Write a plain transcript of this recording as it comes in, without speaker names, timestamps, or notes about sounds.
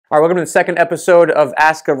All right, welcome to the second episode of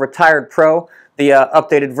Ask a Retired Pro, the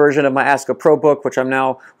updated version of my Ask a Pro book, which I'm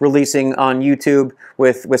now releasing on YouTube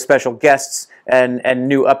with special guests and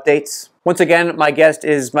new updates. Once again, my guest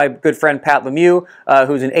is my good friend Pat Lemieux,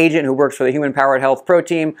 who's an agent who works for the Human Powered Health Pro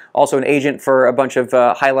Team, also an agent for a bunch of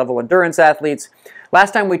high-level endurance athletes.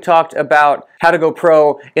 Last time we talked about how to go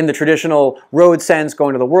pro in the traditional road sense,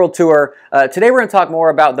 going to the world tour. Today we're going to talk more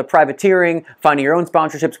about the privateering, finding your own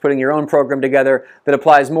sponsorships, putting your own program together that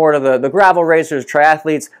applies more to the gravel racers,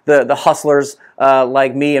 triathletes, the hustlers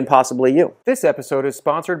like me and possibly you. This episode is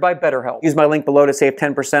sponsored by BetterHelp. Use my link below to save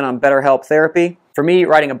 10% on BetterHelp therapy. For me,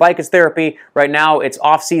 riding a bike is therapy. Right now, it's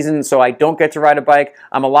off-season, so I don't get to ride a bike.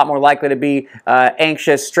 I'm a lot more likely to be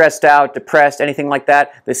anxious, stressed out, depressed, anything like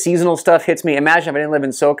that. The seasonal stuff hits me. Imagine if I didn't live in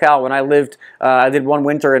SoCal. When I did one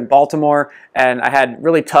winter in Baltimore, and I had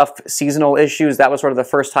really tough seasonal issues. That was sort of the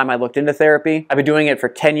first time I looked into therapy. I've been doing it for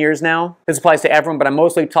 10 years now. This applies to everyone, but I'm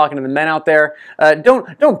mostly talking to the men out there.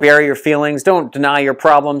 Don't bury your feelings. Don't deny your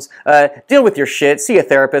problems. Deal with your shit. See a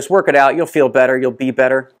therapist. Work it out. You'll feel better. You'll be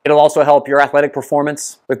better. It'll also help your athletic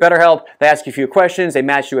performance. With BetterHelp, they ask you a few questions. They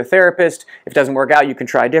match you a therapist. If it doesn't work out, you can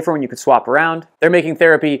try a different one. You can swap around. They're making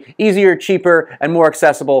therapy easier, cheaper, and more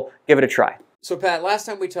accessible. Give it a try. So Pat, last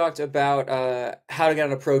time we talked about how to get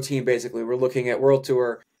on a pro team, basically. We're looking at World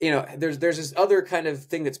Tour. You know, there's this other kind of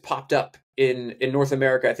thing that's popped up in North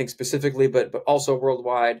America, I think specifically, but also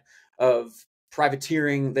worldwide, of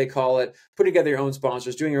privateering, they call it, putting together your own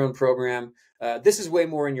sponsors, doing your own program. This is way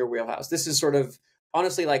more in your wheelhouse. This is sort of,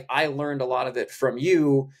 honestly, like I learned a lot of it from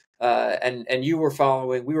you, and we were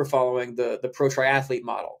following the pro triathlete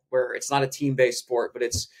model, where it's not a team-based sport, but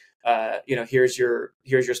it's here's your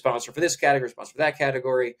sponsor for this category, sponsor for that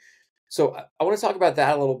category. So I want to talk about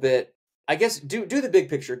that a little bit. I guess do the big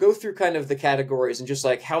picture, go through kind of the categories and just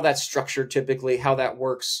like how that's structured typically, how that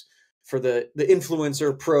works for the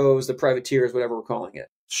influencer pros, the privateers, whatever we're calling it.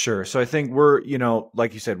 Sure. So I think we're,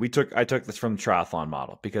 like you said, I took this from the triathlon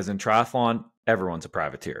model, because in triathlon, everyone's a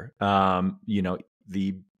privateer.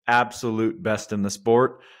 The absolute best in the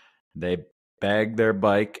sport, they bag their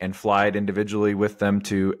bike and fly it individually with them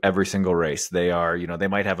to every single race. They are, they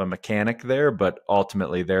might have a mechanic there, but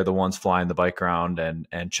ultimately they're the ones flying the bike around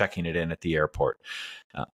and checking it in at the airport.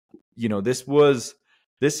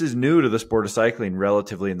 This is new to the sport of cycling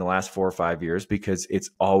relatively in the last 4 or 5 years, because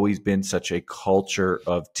it's always been such a culture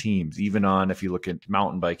of teams. Even if you look at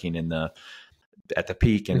mountain biking at the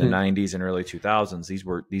peak in the 90s and early 2000s,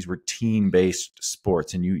 these were team-based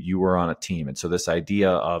sports, and you were on a team. And so this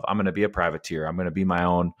idea of, I'm going to be a privateer, I'm going to be my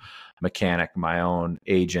own mechanic, my own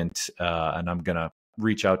agent, and I'm going to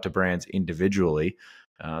reach out to brands individually.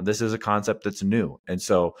 This is a concept that's new. And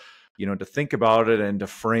so, to think about it and to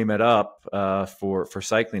frame it up for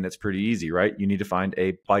cycling, it's pretty easy, right? You need to find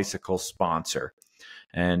a bicycle sponsor.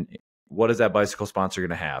 And what is that bicycle sponsor going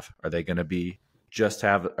to have? Are they going to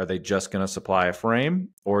are they just going to supply a frame,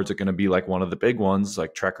 or is it going to be like one of the big ones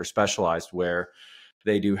like Trek or Specialized, where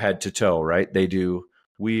they do head to toe, right? They do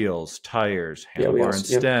wheels, tires, handlebar and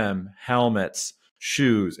stem, helmets,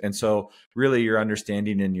 shoes. And so really you're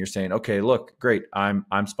understanding and you're saying, okay, look, great. I'm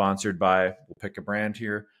sponsored by, we'll pick a brand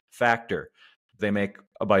here, Factor. They make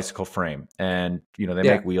a bicycle frame, and they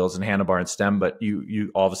make wheels and handlebar and stem, but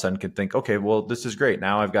you all of a sudden can think, okay, well, this is great.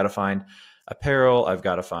 Now I've got to find apparel, I've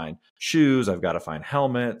got to find shoes, I've got to find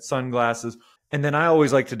helmet, sunglasses. And then I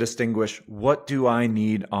always like to distinguish, what do I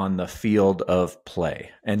need on the field of play,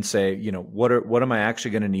 and say, what am I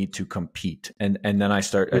actually going to need to compete? And then I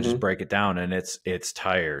just break it down, and it's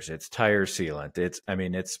tires, it's tire sealant,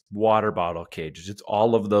 it's water bottle cages, it's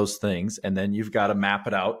all of those things. And then you've got to map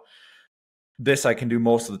it out. This I can do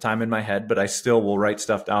most of the time in my head, but I still will write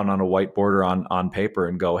stuff down on a whiteboard or on paper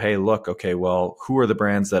and go, hey, look, okay, well, who are the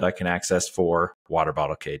brands that I can access for water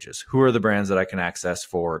bottle cages? Who are the brands that I can access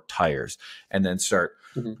for tires? And then start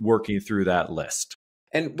working through that list.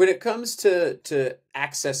 And when it comes to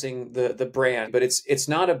accessing the brand, but it's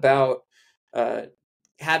not about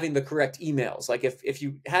having the correct emails. Like if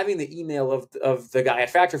you having the email of the guy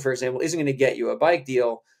at Factor, for example, isn't going to get you a bike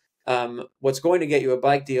deal. What's going to get you a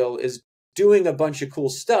bike deal is doing a bunch of cool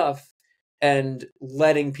stuff and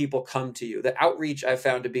letting people come to you. The outreach I've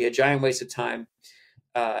found to be a giant waste of time.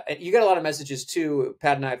 And you get a lot of messages too.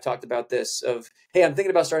 Pat and I have talked about this of, hey, I'm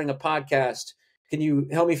thinking about starting a podcast. Can you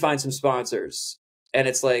help me find some sponsors? And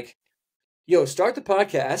it's like, yo, start the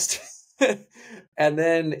podcast. And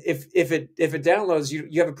then if it downloads,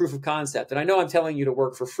 you have a proof of concept. And I know I'm telling you to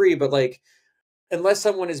work for free, but like, unless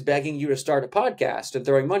someone is begging you to start a podcast and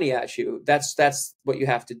throwing money at you, that's what you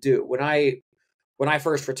have to do. When I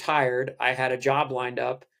first retired, I had a job lined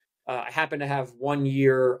up I happened to have 1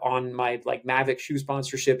 year on my like Mavic shoe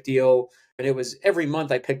sponsorship deal, and it was every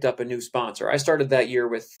month I picked up a new sponsor. I started that year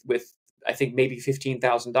with I think maybe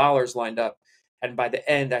 $15,000 lined up, and by the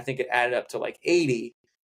end I think it added up to like 80,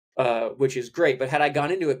 which is great. But had I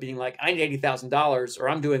gone into it being like I need $80,000 or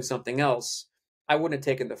I'm doing something else, I wouldn't have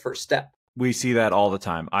taken the first step. We see that all the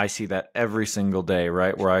time. I see that every single day,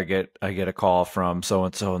 right? Where I get a call from so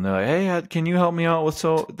and so, and they're like, "Hey, can you help me out with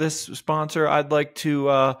this sponsor? I'd like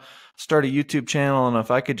to start a YouTube channel, and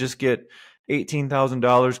if I could just get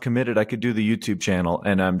 $18,000 committed, I could do the YouTube channel."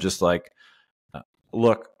 And I'm just like,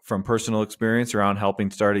 "Look, from personal experience around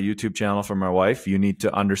helping start a YouTube channel for my wife, you need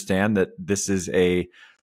to understand that this is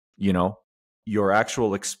your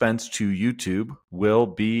actual expense to YouTube will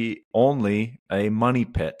be only a money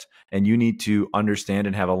pit. And you need to understand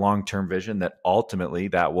and have a long-term vision that ultimately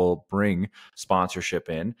that will bring sponsorship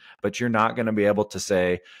in. But you're not going to be able to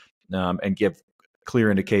say and give clear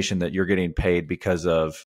indication that you're getting paid because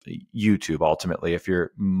of YouTube ultimately if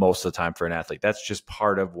you're most of the time for an athlete. That's just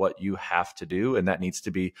part of what you have to do. And that needs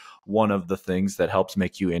to be one of the things that helps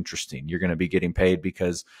make you interesting. You're going to be getting paid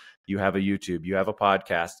because you have a YouTube, you have a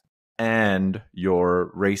podcast, and you're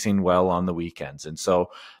racing well on the weekends. And so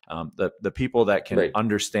the people that can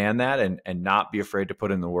understand that and not be afraid to put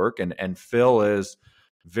in the work, and Phil is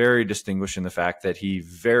very distinguished in the fact that he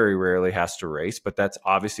very rarely has to race, but that's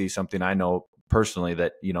obviously something I know personally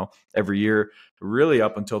that, every year, really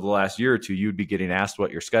up until the last year or two, you'd be getting asked what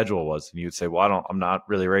your schedule was. And you'd say, well, I'm not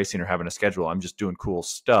really racing or having a schedule. I'm just doing cool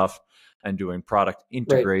stuff and doing product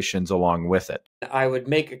integrations along with it. I would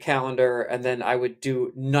make a calendar and then I would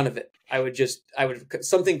do none of it.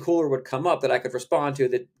 Something cooler would come up that I could respond to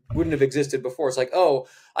that wouldn't have existed before. It's like, oh,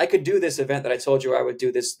 I could do this event that I told you I would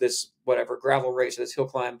do, this whatever gravel race or this hill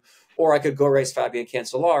climb, or I could go race Fabian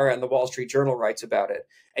Cancellara and the Wall Street Journal writes about it.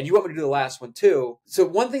 And you want me to do the last one too. So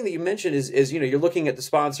one thing that you mentioned is you're looking at the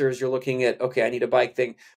sponsors, you're looking at, okay, I need a bike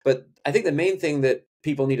thing. But I think the main thing that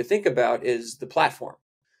people need to think about is the platform.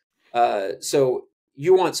 So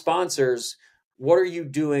you want sponsors. What are you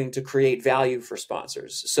doing to create value for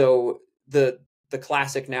sponsors? So the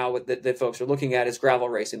classic now that folks are looking at is gravel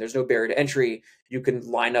racing. There's no barrier to entry. You can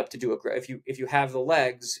line up to do if you have the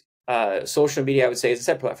legs. Social media, I would say, is a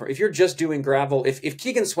separate platform. If you're just doing gravel, if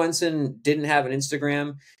Keegan Swenson didn't have an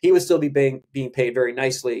Instagram, he would still be being paid very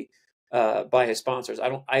nicely by his sponsors.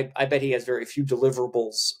 I bet he has very few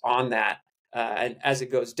deliverables on that. And as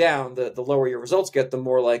it goes down, the lower your results get, the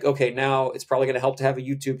more like, okay, now it's probably going to help to have a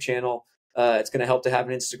YouTube channel. It's going to help to have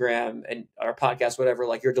an Instagram and our podcast, whatever.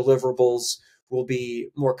 Like your deliverables will be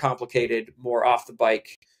more complicated, more off the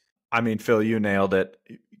bike. I mean, Phil, you nailed it.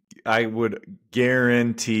 I would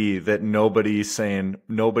guarantee that nobody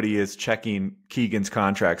is checking Keegan's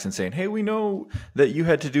contracts and saying, hey, we know that you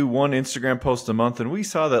had to do one Instagram post a month and we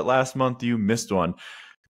saw that last month you missed one.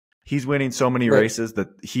 He's winning so many races that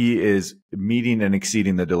he is meeting and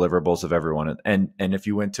exceeding the deliverables of everyone. And if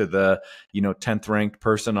you went to the 10th ranked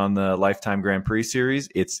person on the Lifetime Grand Prix series,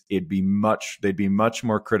 they'd be much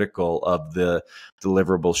more critical of the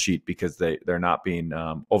deliverable sheet because they're not being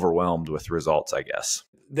overwhelmed with results, I guess.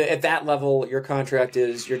 At that level, your contract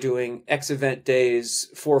is you're doing X event days,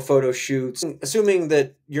 4 photo shoots. Assuming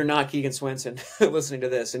that you're not Keegan Swenson listening to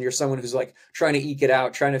this and you're someone who's like trying to eke it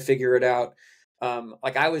out, trying to figure it out.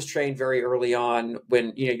 Like I was trained very early on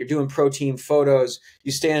when, you're doing pro team photos,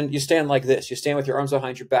 you stand like this, you stand with your arms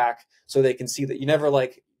behind your back so they can see that you never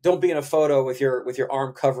don't be in a photo with your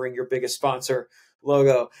arm covering your biggest sponsor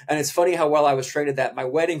logo. And it's funny how well I was trained at that. My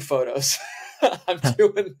wedding photos, I'm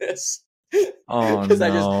doing this. Oh,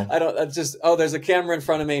 no. There's a camera in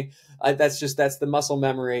front of me. That's the muscle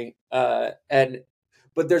memory. But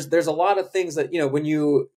there's a lot of things that, when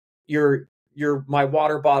you're my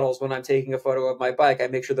water bottles, when I'm taking a photo of my bike, I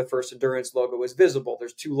make sure the First Endurance logo is visible.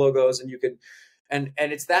 There's 2 logos and you can, and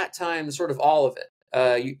it's that time, sort of all of it.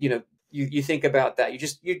 You think about that.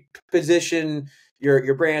 You position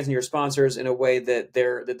your brands and your sponsors in a way that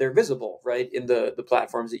they're visible, right, in the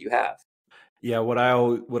platforms that you have. Yeah, what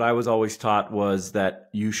I was always taught was that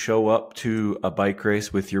you show up to a bike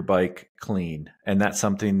race with your bike clean, and that's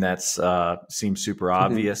something that's seems super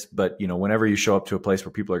obvious. Mm-hmm. But whenever you show up to a place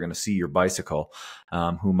where people are going to see your bicycle,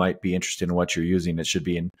 who might be interested in what you're using, it should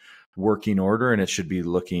be in working order and it should be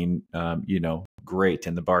looking, great,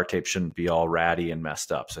 and the bar tape shouldn't be all ratty and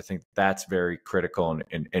messed up. So I think that's very critical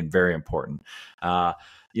and very important.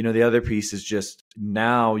 The other piece is just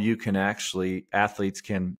now athletes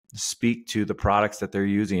can speak to the products that they're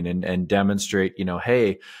using and demonstrate,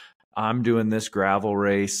 hey, I'm doing this gravel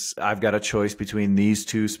race. I've got a choice between these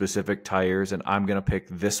 2 specific tires and I'm going to pick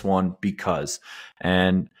this one because,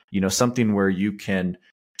 and, something where you can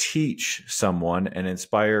teach someone and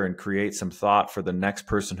inspire and create some thought for the next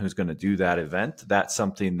person who's going to do that event, that's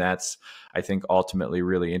something that's, I think, ultimately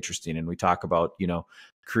really interesting. And we talk about,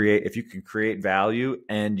 if you can create value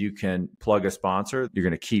and you can plug a sponsor, you're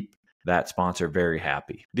going to keep that sponsor very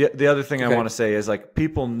happy. The other thing I want to say is, like,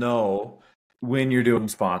 people know when you're doing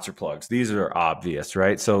sponsor plugs. These are obvious,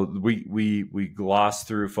 right? So we gloss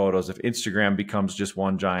through photos. If Instagram becomes just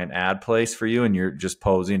one giant ad place for you and you're just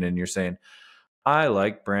posing and you're saying, I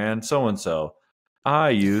like brand so-and-so, I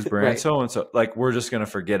use brand so-and-so, like, we're just going to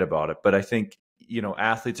forget about it. But I think,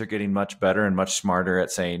 athletes are getting much better and much smarter at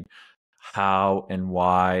saying how and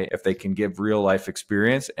why, if they can give real life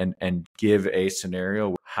experience and give a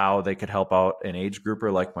scenario how they could help out an age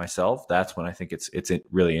grouper like myself. That's when I think it's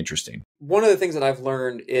really interesting. One of the things that I've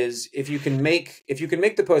learned is if you can make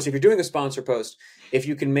the post, if you're doing a sponsor post, if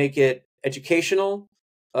you can make it educational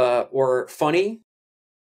or funny,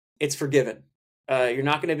 it's forgiven. You're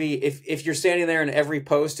not going to be, if you're standing there and every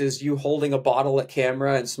post is you holding a bottle at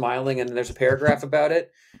camera and smiling and there's a paragraph about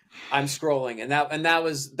it, I'm scrolling,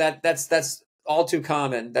 that's all too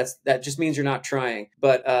common. That just means you're not trying.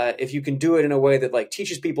 But if you can do it in a way that, like,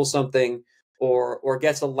 teaches people something or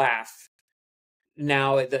gets a laugh,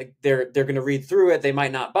 now they're going to read through it. They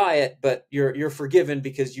might not buy it, but you're forgiven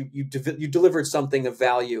because you delivered something of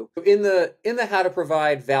value. In the how to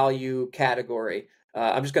provide value category,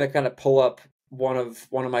 I'm just going to kind of pull up one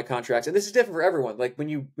of my contracts, and this is different for everyone. Like,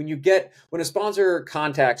 when a sponsor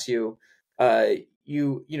contacts you,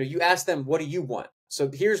 you ask them, what do you want? So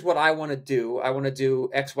here's what I want to do. I want to do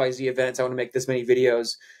XYZ events. I want to make this many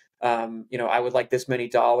videos. I would like this many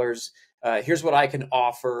dollars. Here's what I can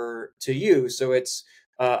offer to you. So it's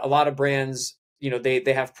a lot of brands,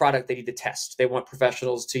 they have product they need to test. They want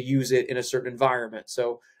professionals to use it in a certain environment.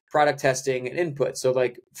 So product testing and input. So,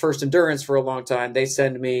 like, First Endurance, for a long time, they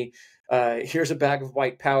send me, here's a bag of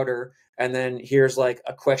white powder, and then here's, like,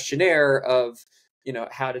 a questionnaire of,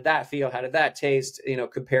 how did that feel? How did that taste?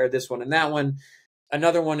 Compare this one and that one.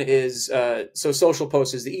 Another one is, so social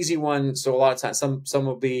post is the easy one. So a lot of times, some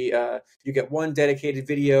will be, you get one dedicated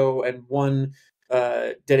video and one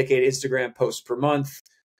dedicated Instagram post per month,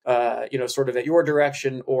 sort of at your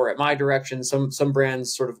direction or at my direction. Some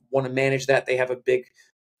brands sort of want to manage that. They have a big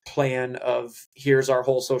plan of, here's our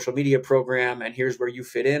whole social media program and here's where you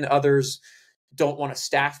fit in. Others don't want to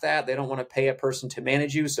staff that. They don't want to pay a person to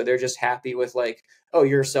manage you. So they're just happy with, like, oh,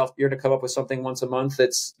 you're to come up with something once a month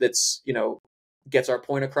that's gets our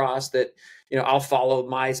point across, that, I'll follow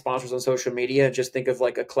my sponsors on social media and just think of,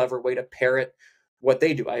 like, a clever way to parrot what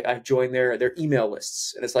they do. I've joined their email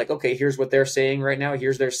lists, and it's like, okay, here's what they're saying right now.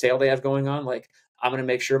 Here's their sale they have going on. Like, I'm going to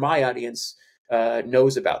make sure my audience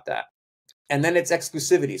knows about that. And then it's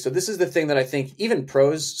exclusivity. So this is the thing that I think even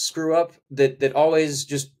pros screw up, that always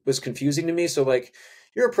just was confusing to me. So, like,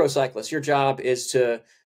 you're a pro cyclist. Your job is to,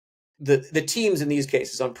 the teams in these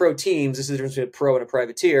cases, on pro teams, this is the difference between a pro and a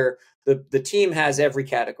privateer. The team has every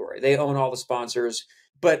category. They own all the sponsors,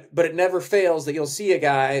 but it never fails that you'll see a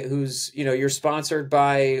guy who's, you're sponsored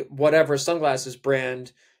by whatever sunglasses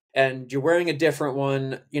brand, and you're wearing a different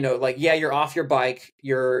one, like, yeah, you're off your bike,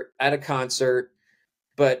 you're at a concert,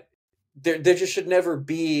 but there just should never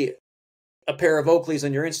be a pair of Oakleys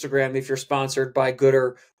on your Instagram if you're sponsored by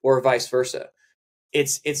Gooder or vice versa.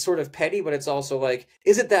 It's sort of petty, but it's also like,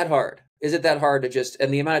 is it that hard? Is it that hard to just,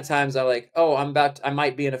 and the amount of times I, like, oh, I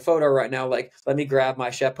might be in a photo right now, like, let me grab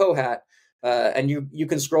my chapeau hat. And you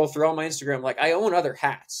can scroll through all my Instagram. Like, I own other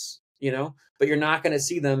hats, but you're not going to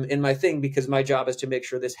see them in my thing because my job is to make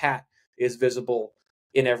sure this hat is visible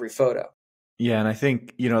in every photo. Yeah. And I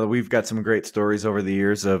think, we've got some great stories over the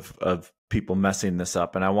years of people messing this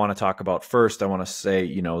up. And I want to talk about, first, I want to say,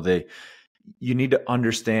 you need to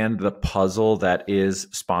understand the puzzle that is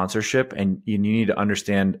sponsorship, and you need to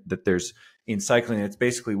understand that in cycling, it's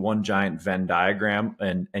basically one giant Venn diagram,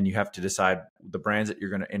 and you have to decide the brands that you're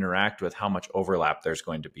going to interact with, how much overlap there's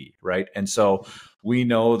going to be, right? And so we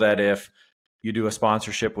know that if you do a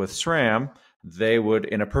sponsorship with SRAM, they would,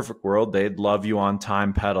 in a perfect world, they'd love you on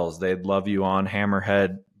Time pedals, they'd love you on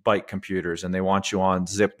Hammerhead bike computers, and they want you on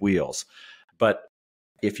Zip wheels. But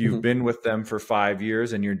if you've been with them for 5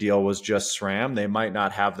 years and your deal was just SRAM, they might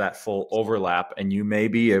not have that full overlap. And you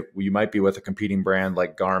might be with a competing brand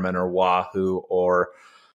like Garmin or Wahoo or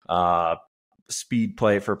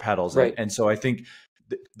Speedplay for pedals. Right. And so I think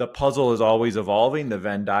the puzzle is always evolving. The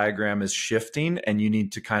Venn diagram is shifting, and you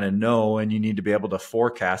need to kind of know, and you need to be able to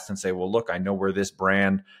forecast and say, well, look, I know where this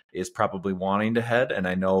brand is probably wanting to head. And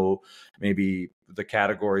I know maybe the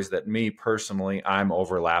categories that me personally, I'm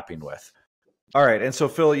overlapping with. All right. And so,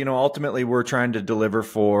 Phil, ultimately we're trying to deliver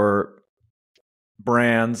for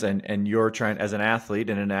brands and you're trying as an athlete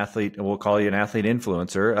and we'll call you an athlete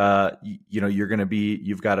influencer,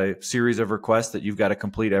 you've got a series of requests that you've got to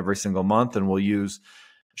complete every single month. And we'll use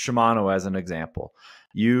Shimano as an example.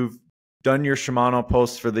 You've done your Shimano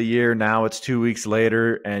posts for the year. Now it's 2 weeks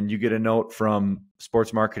later and you get a note from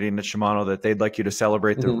sports marketing at Shimano that they'd like you to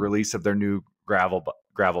celebrate the release of their new gravel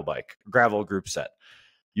group set.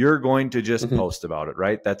 You're going to just post about it,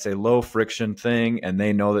 right? That's a low friction thing. And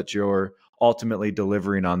they know that you're ultimately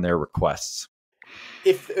delivering on their requests.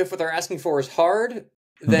 If what they're asking for is hard,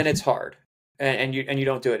 then it's hard. And you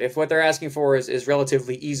don't do it. If what they're asking for is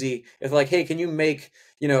relatively easy, if like, hey, can you make,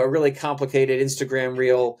 a really complicated Instagram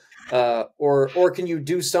reel, or can you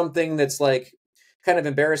do something that's like kind of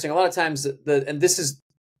embarrassing? A lot of times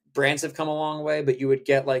brands have come a long way, but you would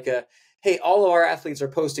get like hey, all of our athletes are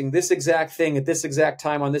posting this exact thing at this exact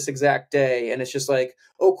time on this exact day. And it's just like,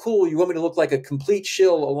 oh, cool. You want me to look like a complete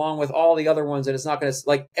shill along with all the other ones. And it's not going to,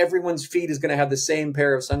 like, everyone's feed is going to have the same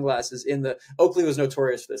pair of sunglasses Oakley was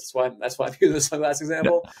notorious for this. That's why I'm using the sunglass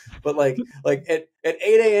example. But like at 8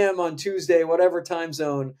 a.m. on Tuesday, whatever time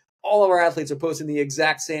zone, all of our athletes are posting the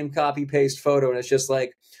exact same copy paste photo. And it's just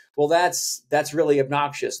like, well, that's really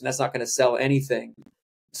obnoxious and that's not going to sell anything.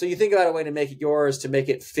 So you think about a way to make it yours, to make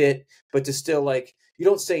it fit, but to still like, you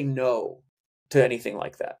don't say no to anything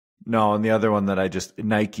like that. No, and the other one that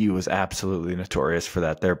Nike was absolutely notorious for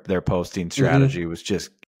that. Their posting strategy was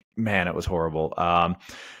just, man, it was horrible.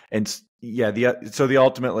 And yeah, the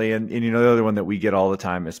ultimately, and the other one that we get all the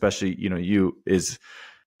time, especially, you is,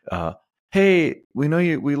 hey, we know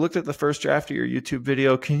we looked at the first draft of your YouTube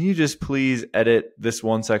video. Can you just please edit this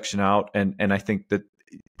one section out? And I think that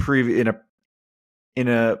in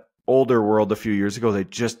a older world a few years ago, they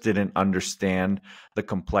just didn't understand the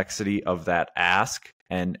complexity of that ask,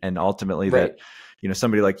 and ultimately right. That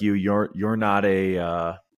somebody like you're not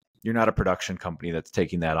a production company that's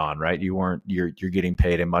taking that on, right? You're getting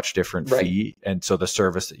paid a much different fee, and so the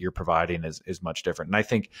service that you're providing is much different. And I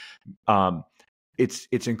think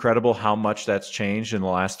it's incredible how much that's changed in the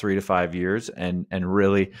last 3 to 5 years, and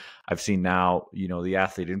really I've seen now the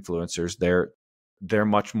athlete influencers, they're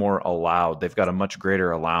much more allowed. They've got a much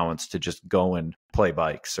greater allowance to just go and play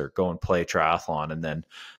bikes or go and play triathlon. And then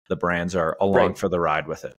the brands are along for the ride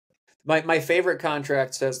with it. My favorite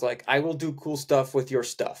contract says like, I will do cool stuff with your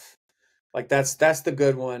stuff. Like that's the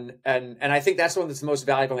good one. And I think that's the one that's the most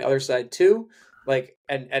valuable on the other side too. Like,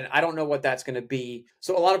 and I don't know what that's going to be.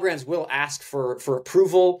 So a lot of brands will ask for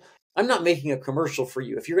approval. I'm not making a commercial for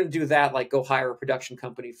you. If you're going to do that, like go hire a production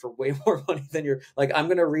company for way more money than you're like, I'm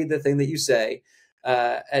going to read the thing that you say.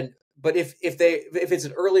 But if it's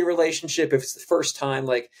an early relationship, if it's the first time,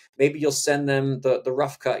 like maybe you'll send them the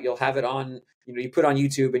rough cut, you'll have it on, you put on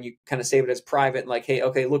YouTube and you kind of save it as private and like, hey,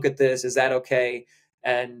 okay, look at this. Is that okay?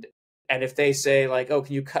 And if they say like, oh,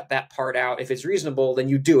 can you cut that part out? If it's reasonable, then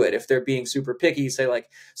you do it. If they're being super picky, say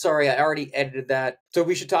like, sorry, I already edited that. So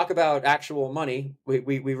we should talk about actual money.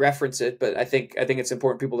 We reference it, but I think it's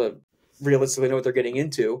important people to realistically know what they're getting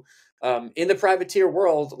into. In the privateer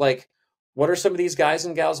world, like, what are some of these guys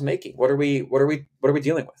and gals making? What are we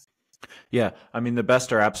dealing with? Yeah, I mean, the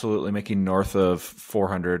best are absolutely making north of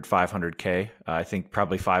 400, 500K. I think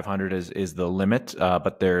probably 500 is the limit.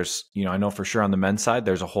 But there's, I know for sure on the men's side,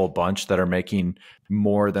 there's a whole bunch that are making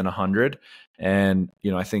more than 100. And,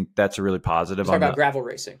 I think that's a really positive. Talking about gravel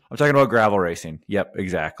racing. I'm talking about gravel racing. Yep,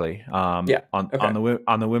 exactly. On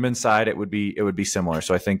the women's side, it would be similar.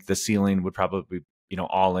 So I think the ceiling would probably,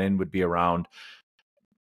 all in would be around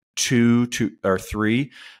 2 or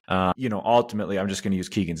 3. Ultimately, I'm just going to use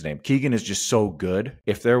Keegan's name. Keegan is just so good.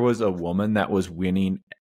 If there was a woman that was winning,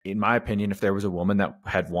 in my opinion, if there was a woman that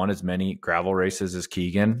had won as many gravel races as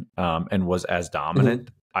Keegan and was as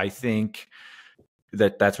dominant, I think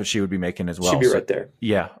that's what she would be making as well. She'd be right there.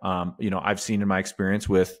 Yeah. I've seen in my experience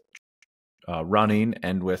with running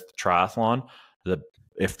and with triathlon,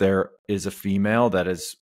 if there is a female that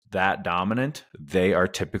is that dominant, they are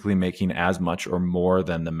typically making as much or more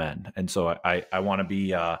than the men. And so I want to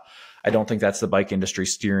be, I don't think that's the bike industry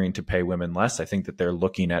steering to pay women less. I think that they're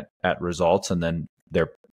looking at results and then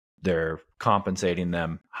they're compensating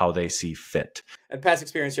them how they see fit. And Pat's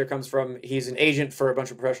experience here comes from, he's an agent for a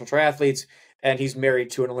bunch of professional triathletes and he's married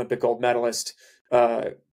to an Olympic gold medalist.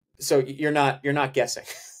 So you're not guessing.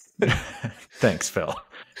 Thanks, Phil.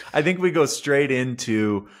 I think we go straight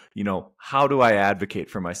into, how do I advocate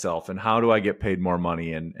for myself and how do I get paid more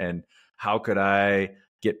money and how could I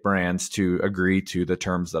get brands to agree to the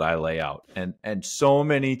terms that I lay out? And so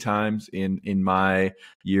many times in my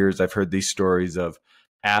years, I've heard these stories of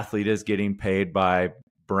athlete is getting paid by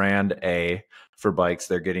brand A for bikes,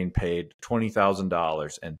 they're getting paid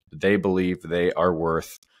 $20,000 and they believe they are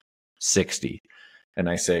worth 60. And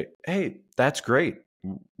I say, hey, that's great.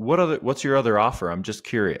 What's your other offer? I'm just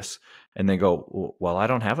curious. And they go, well, I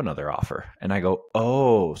don't have another offer. And I go,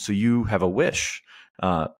 oh, so you have a wish.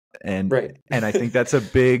 And Right. and I think that's a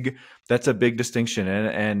big distinction.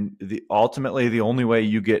 And ultimately the only way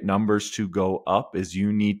you get numbers to go up is you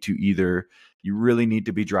really need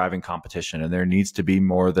to be driving competition, and there needs to be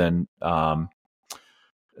more than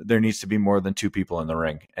two people in the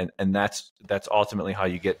ring, and that's ultimately how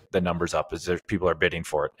you get the numbers up, is there people are bidding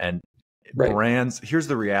for it. And Right. brands, here's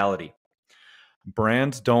the reality: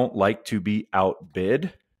 brands don't like to be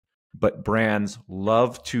outbid, but brands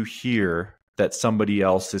love to hear that somebody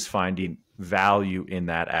else is finding value in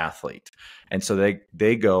that athlete. And so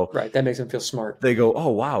they go, Right. That makes them feel smart. They go, oh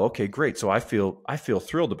wow, okay, great. So I feel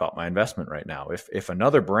thrilled about my investment right now. If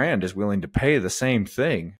another brand is willing to pay the same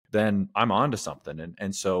thing, then I'm onto something.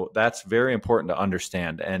 And so that's very important to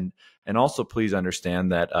understand. And also please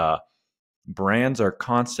understand that brands are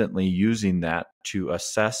constantly using that to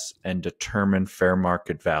assess and determine fair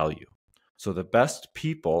market value. So the best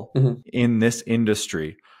people in this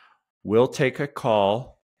industry will take a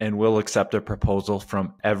call and will accept a proposal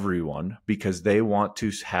from everyone, because they want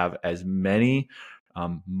to have as many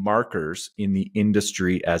markers in the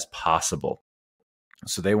industry as possible.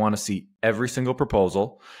 So they want to see every single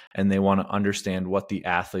proposal, and they want to understand what the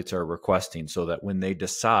athletes are requesting, so that when they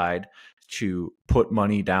decide to put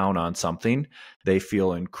money down on something, they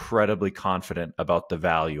feel incredibly confident about the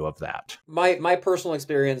value of that. My personal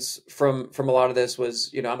experience from a lot of this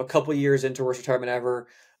was, I'm a couple years into Worst Retirement Ever.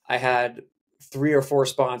 I had 3 or 4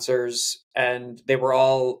 sponsors, and they were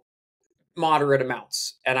all moderate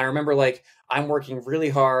amounts. And I remember, like, I'm working really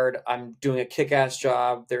hard. I'm doing a kick-ass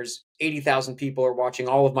job. There's 80,000 people are watching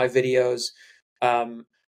all of my videos. And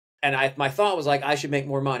my thought was, like, I should make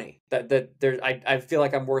more money. I feel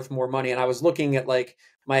like I'm worth more money. And I was looking at, like,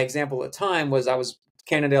 my example at the time was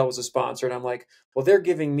Cannondale was a sponsor, and I'm like, well, they're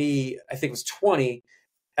giving me, I think it was 20.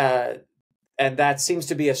 And that seems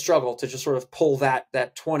to be a struggle to just sort of pull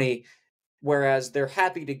that 20. Whereas they're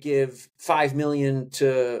happy to give 5 million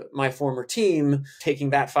to my former team, taking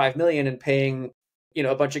that 5 million and paying,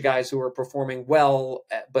 a bunch of guys who are performing well,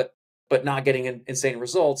 but not getting insane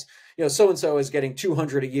results. So-and-so is getting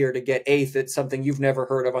 200 a year to get 8th at something you've never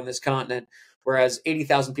heard of on this continent. Whereas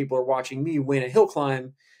 80,000 people are watching me win a hill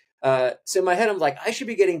climb. So in my head, I'm like, I should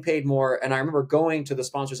be getting paid more. And I remember going to the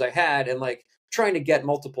sponsors I had and, like, trying to get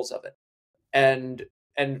multiples of it. And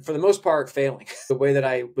for the most part, failing. The way that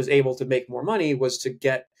I was able to make more money was to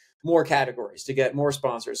get more categories, to get more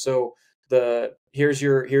sponsors. So here's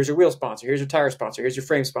your wheel sponsor, here's your tire sponsor, here's your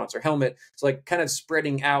frame sponsor, helmet. It's like kind of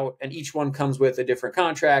spreading out, and each one comes with a different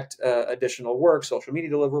contract, additional work, social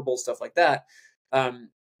media deliverables, stuff like that.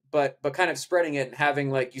 But kind of spreading it and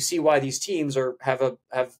having, like, you see why these teams have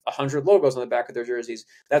 100 logos on the back of their jerseys.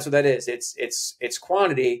 That's what that is. It's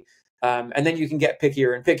quantity. And then you can get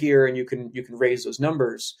pickier and pickier, and you can raise those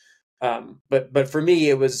numbers. But for me,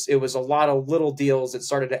 it was a lot of little deals that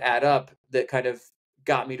started to add up that kind of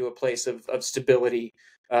got me to a place of stability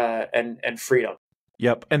and freedom.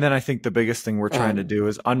 Yep. And then I think the biggest thing we're trying to do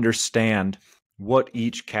is understand what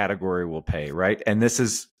each category will pay, right? And this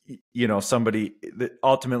is, somebody that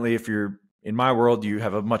ultimately, if you're in my world, you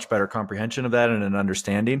have a much better comprehension of that and an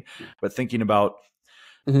understanding. But thinking about,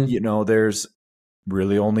 there's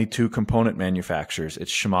really only 2 component manufacturers.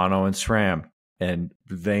 It's Shimano and SRAM, and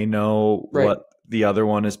they know what the other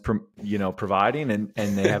one is, providing, and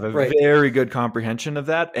they have a very good comprehension of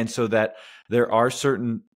that. And so that there are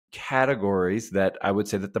certain categories that I would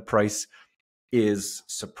say that the price is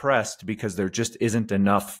suppressed because there just isn't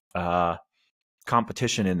enough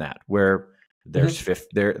competition in that, where there's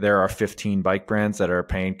there are 15 bike brands that are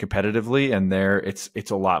paying competitively, and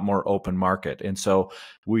it's a lot more open market. And so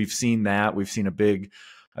we've seen a big,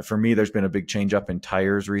 for me, there's been a big change up in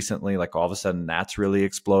tires recently. Like, all of a sudden that's really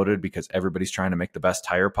exploded because everybody's trying to make the best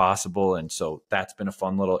tire possible. And so that's been a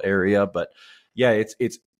fun little area. But yeah,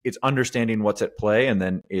 it's understanding what's at play, and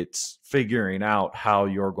then it's figuring out how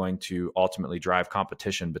you're going to ultimately drive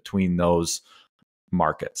competition between those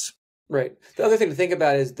markets. Right. The other thing to think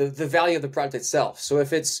about is the value of the product itself. So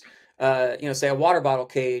if it's, say a water bottle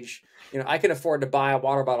cage, I can afford to buy a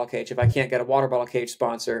water bottle cage if I can't get a water bottle cage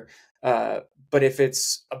sponsor. But if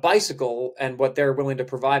it's a bicycle and what they're willing to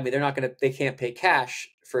provide me, they can't pay cash,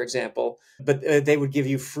 for example, but they would give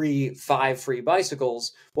you 5 free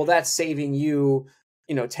bicycles. Well, that's saving you,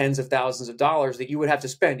 tens of thousands of dollars that you would have to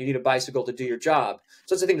spend. You need a bicycle to do your job.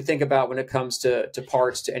 So it's a thing to think about when it comes to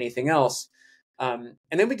parts, to anything else. And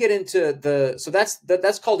then we get into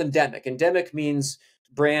that's called endemic. Endemic means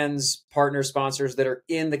brands, partner sponsors that are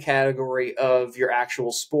in the category of your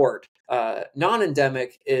actual sport.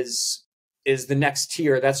 Non-endemic is the next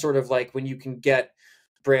tier. That's sort of like when you can get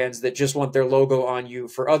brands that just want their logo on you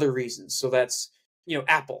for other reasons. So that's,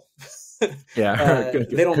 Apple. Yeah.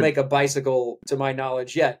 They don't make a bicycle, to my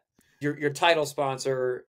knowledge, yet. Your title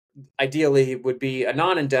sponsor ideally would be a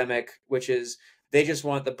non-endemic, which is they just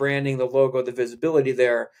want the branding, the logo, the visibility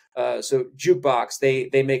there. So Jukebox,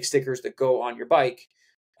 they make stickers that go on your bike,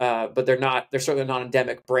 but they're certainly not an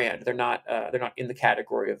endemic brand. They're not in the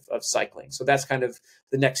category of cycling. So that's kind of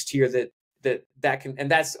the next tier that can, and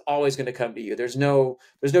that's always going to come to you. There's no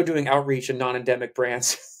doing outreach and non-endemic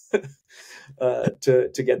brands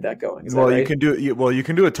to get that going. Is that right? You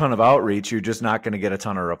can do a ton of outreach. You're just not going to get a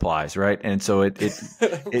ton of replies, right? And so it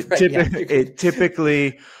Right,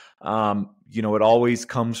 typically, it always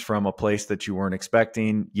comes from a place that you weren't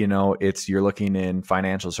expecting. You're looking in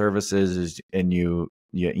financial services and you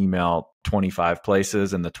email 25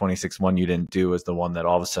 places, and the 26th one you didn't do is the one that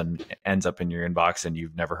all of a sudden ends up in your inbox and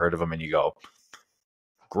you've never heard of them, and you go,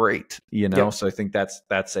 great. Yep. So I think that's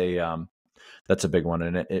a big one.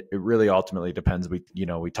 And it really ultimately depends.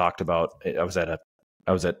 We talked about, I was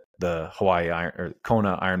at the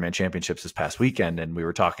Kona Ironman Championships this past weekend, and we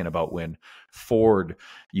were talking about when Ford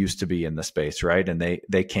used to be in the space, right? And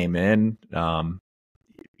they came in, how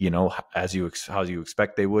you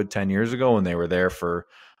expect they would 10 years ago, and they were there for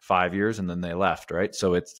 5 years and then they left, right?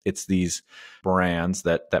 So it's these brands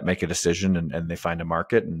that make a decision and they find a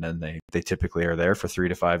market, and then they typically are there for 3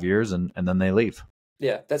 to 5 years and then they leave.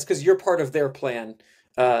 Yeah, that's because you're part of their plan,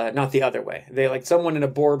 not the other way. They, like, someone in a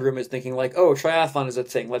boardroom is thinking like, oh, triathlon is a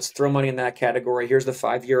thing. Let's throw money in that category. Here's the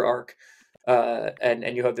 5-year arc.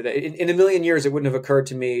 And you have in a million years, it wouldn't have occurred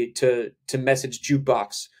to me to message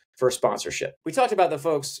Jukebox for a sponsorship. We talked about the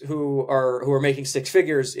folks who are making 6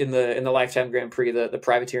 figures in the Lifetime Grand Prix, the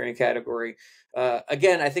privateering category.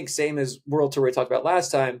 Again, I think same as World Tour we talked about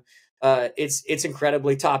last time. It's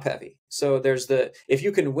incredibly top heavy. So if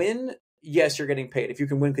you can win, yes, you're getting paid. If you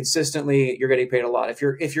can win consistently, you're getting paid a lot. If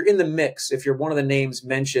you're in the mix, if you're one of the names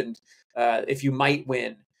mentioned, if you might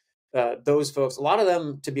win, those folks, a lot of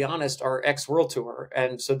them, to be honest, are ex-World Tour.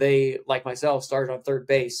 And so they, like myself, started on third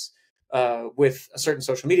base with a certain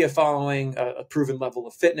social media following, a proven level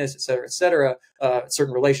of fitness, et cetera,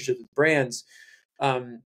 certain relationships with brands.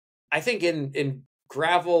 I think in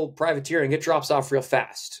gravel privateering, it drops off real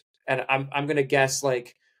fast. And I'm going to guess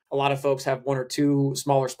like a lot of folks have 1 or 2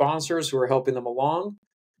 smaller sponsors who are helping them along.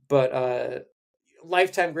 But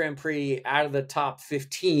Lifetime Grand Prix, out of the top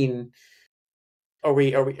 15, are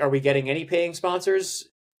we getting any paying sponsors?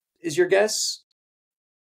 Is your guess?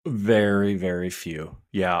 Very, very few.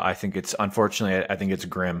 Yeah, I think unfortunately, I think it's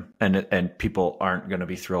grim, and people aren't going to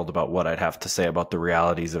be thrilled about what I'd have to say about the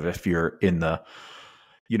realities of if you're in the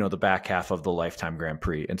back half of the Lifetime Grand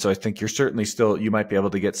Prix. And so I think you're certainly you might be able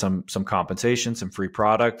to get some compensation, some free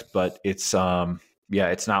product, but it's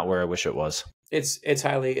not where I wish it was. It's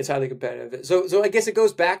highly competitive. So I guess it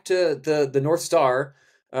goes back to the North Star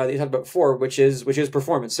that you talked about before, which is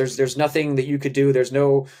performance. There's nothing that you could do. There's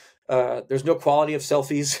no quality of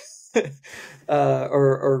selfies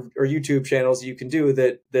or YouTube channels you can do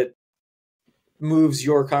that moves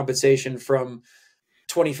your compensation from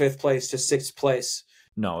 25th place to 6th place.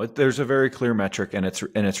 No, there's a very clear metric, and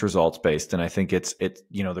it's results based. And I think it's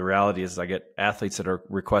the reality is I get athletes that are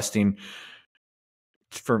requesting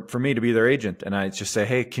for me to be their agent, and I just say,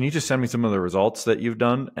 hey, can you just send me some of the results that you've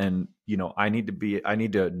done? And I need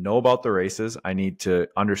to know about the races. I need to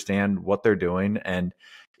understand what they're doing. And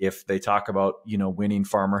if they talk about winning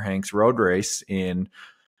Farmer Hank's road race in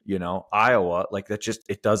Iowa, like that, just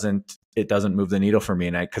it doesn't move the needle for me,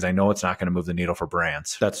 and because I know it's not going to move the needle for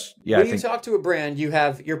brands. When you talk to a brand,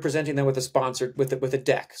 you're presenting them with a sponsor with a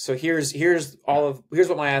deck. So here's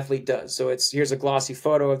what my athlete does. So here's a glossy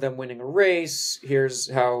photo of them winning a race.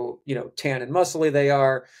 Here's how tan and muscly they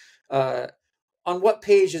are. On what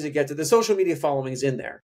page does it get to? The social media following is in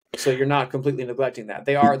there, so you're not completely neglecting that.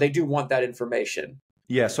 They do want that information.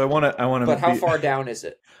 Yeah. So I want to. But how far down is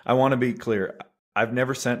it? I want to be clear. I've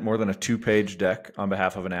never sent more than a 2-page deck on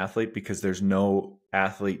behalf of an athlete, because there's no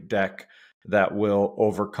athlete deck that will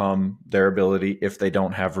overcome their ability if they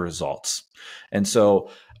don't have results. And so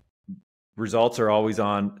results are always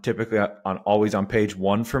typically on page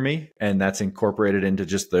 1 for me. And that's incorporated into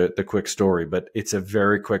just the quick story, but it's a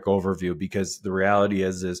very quick overview, because the reality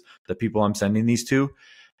is the people I'm sending these to,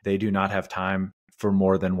 they do not have time for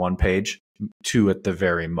more than 1 page, 2 at the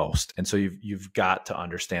very most. And so you've got to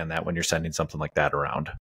understand that when you're sending something like that around.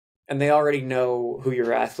 And they already know who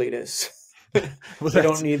your athlete is. Well, They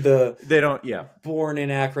don't need the they don't. Yeah. born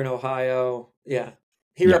in Akron, Ohio. Yeah.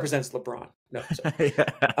 He Yeah. represents LeBron. No. Sorry.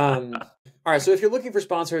 Yeah. All right. So if you're looking for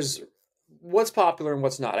sponsors, what's popular and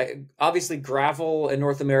what's not? Obviously, gravel in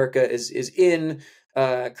North America is in.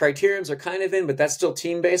 Criteriums are kind of in, but that's still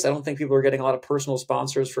team based. I don't think people are getting a lot of personal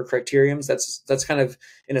sponsors for criteriums. That's kind of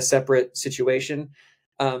in a separate situation.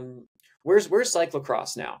 Where's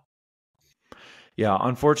cyclocross now? Yeah,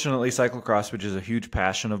 unfortunately, cyclocross, which is a huge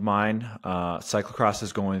passion of mine, cyclocross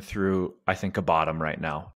is going through, I think, a bottom right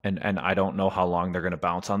now, and I don't know how long they're going to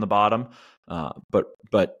bounce on the bottom.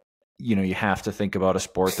 But you have to think about a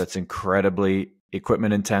sport that's incredibly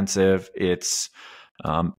equipment intensive. It's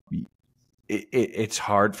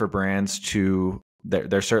hard for brands to.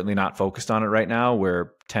 They're certainly not focused on it right now,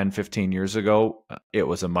 where 10, 15 years ago, it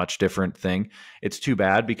was a much different thing. It's too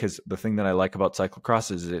bad, because the thing that I like about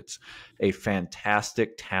cyclocross is it's a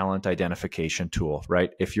fantastic talent identification tool,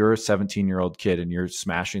 right? If you're a 17-year-old kid and you're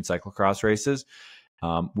smashing cyclocross races,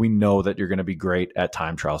 we know that you're going to be great at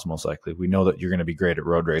time trials, most likely. We know that you're going to be great at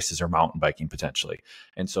road races or mountain biking potentially.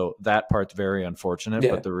 And so that part's very unfortunate.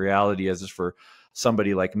 Yeah. But the reality is for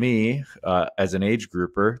somebody like me, as an age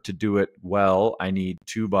grouper, to do it well, I need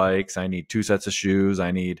 2 bikes, I need 2 sets of shoes,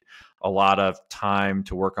 I need a lot of time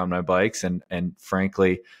to work on my bikes. And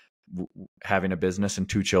frankly, having a business and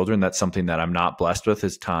 2 children, that's something that I'm not blessed with,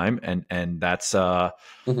 is time. And that's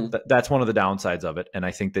that's one of the downsides of it. And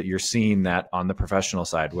I think that you're seeing that on the professional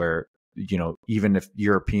side, where, even if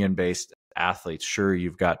European based athletes, sure,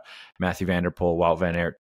 you've got Matthew Van Der Poel, Wout van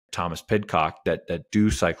Aert, Thomas Pidcock that do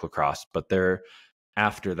cyclocross, but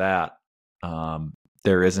after that,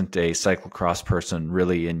 there isn't a cyclocross person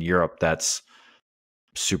really in Europe that's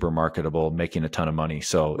super marketable, making a ton of money.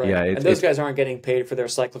 So right. yeah, and those guys aren't getting paid for their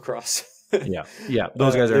cyclocross. yeah,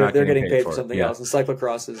 those guys are not. They're getting paid for something else, and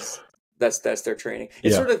cyclocross is that's their training.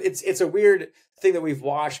 It's sort of it's a weird thing that we've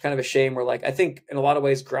watched, kind of a shame. Where, like, I think in a lot of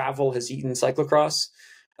ways gravel has eaten cyclocross,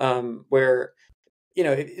 where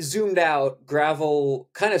it zoomed out. Gravel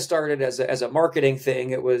kind of started as a marketing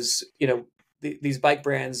thing. It was these bike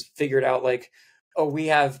brands figured out, like, oh, we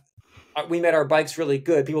made our bikes really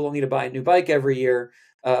good. People don't need to buy a new bike every year.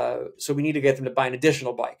 So we need to get them to buy an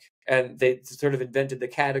additional bike. And they sort of invented the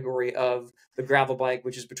category of the gravel bike,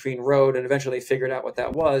 which is between road, and eventually they figured out what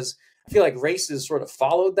that was. I feel like races sort of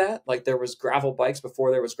followed that. Like, there was gravel bikes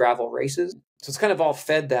before there was gravel races. So it's kind of all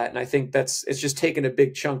fed that. And I think it's just taken a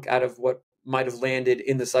big chunk out of what might have landed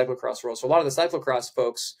in the cyclocross world. So a lot of the cyclocross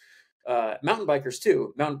folks, mountain bikers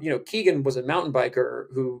too. Keegan was a mountain biker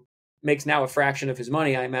who makes now a fraction of his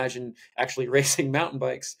money, I imagine, actually racing mountain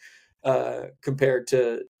bikes compared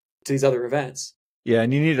to these other events. Yeah,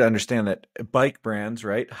 and you need to understand that bike brands,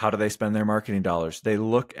 right? How do they spend their marketing dollars? They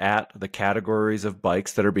look at the categories of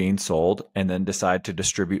bikes that are being sold and then decide to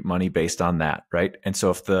distribute money based on that, right? And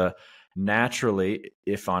so if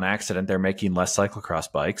on accident they're making less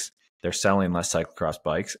cyclocross bikes, they're selling less cyclocross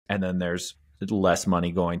bikes, and then there's less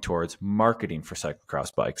money going towards marketing for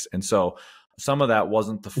cyclocross bikes. And so some of that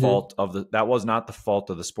wasn't the fault that was not the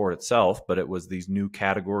fault of the sport itself, but it was these new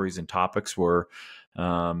categories and topics were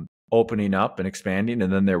opening up and expanding,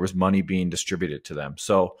 and then there was money being distributed to them.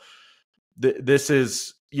 So this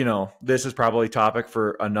is probably topic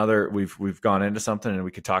for another. We've gone into something, and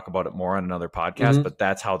we could talk about it more on another podcast. But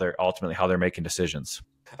that's how they're making decisions.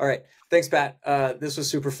 All right, thanks, Pat. This was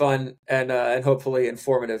super fun and hopefully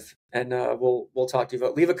informative. And we'll talk to you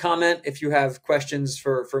about. Leave a comment if you have questions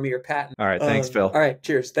for me or Pat. All right, thanks, Phil. All right,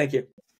 cheers. Thank you.